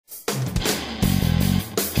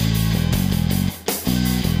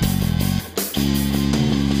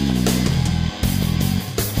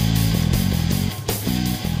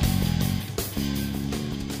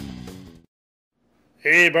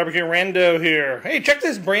Hey, BBQ Rando here. Hey, check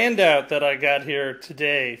this brand out that I got here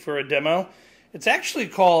today for a demo. It's actually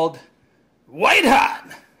called White Hot.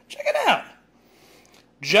 Check it out.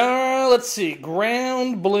 Let's see,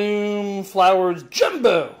 Ground Bloom Flowers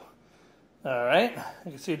Jumbo. All right,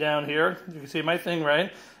 you can see down here. You can see my thing,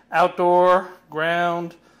 right? Outdoor,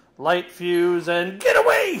 ground, light fuse, and get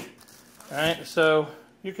away. All right, so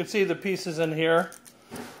you can see the pieces in here.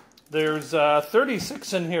 There's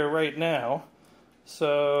 36 in here right now.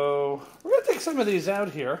 So we're going to take some of these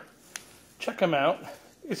out here. Check them out.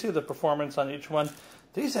 You can see the performance on each one.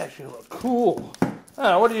 These actually look cool. I don't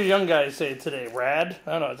know, what do you young guys say today? Rad?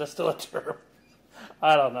 I don't know. Is that still a term?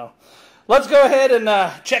 I don't know. Let's go ahead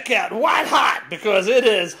and check out White Hot because it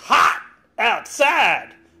is hot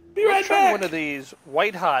outside. Be right back. One of these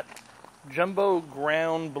White Hot Jumbo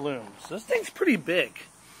Ground Blooms. This thing's pretty big.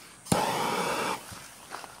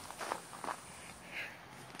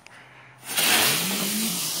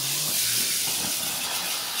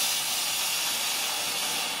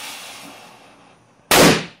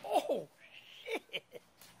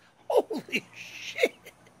 Holy shit!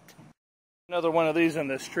 Another one of these in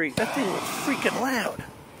the street. That thing was freaking loud.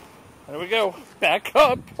 There we go. Back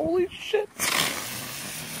up. Holy shit.